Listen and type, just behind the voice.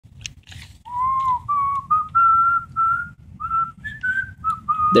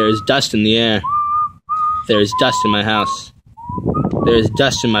There is dust in the air. There is dust in my house. There is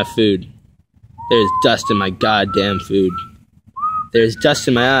dust in my food. There is dust in my goddamn food. There is dust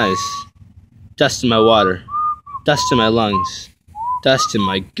in my eyes. Dust in my water. Dust in my lungs. Dust in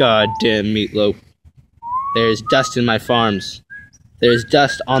my goddamn meatloaf. There is dust in my farms. There is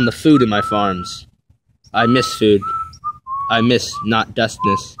dust on the food in my farms. I miss food. I miss not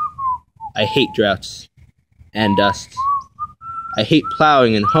dustness. I hate droughts and dust. I hate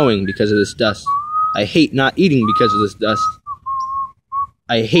plowing and hoeing because of this dust. I hate not eating because of this dust.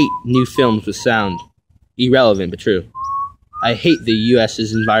 I hate new films with sound. Irrelevant but true. I hate the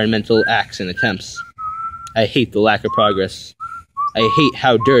U.S.'s environmental acts and attempts. I hate the lack of progress. I hate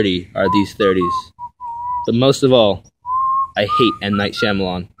how dirty are these 30s. But most of all, I hate M. Night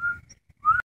Shyamalan.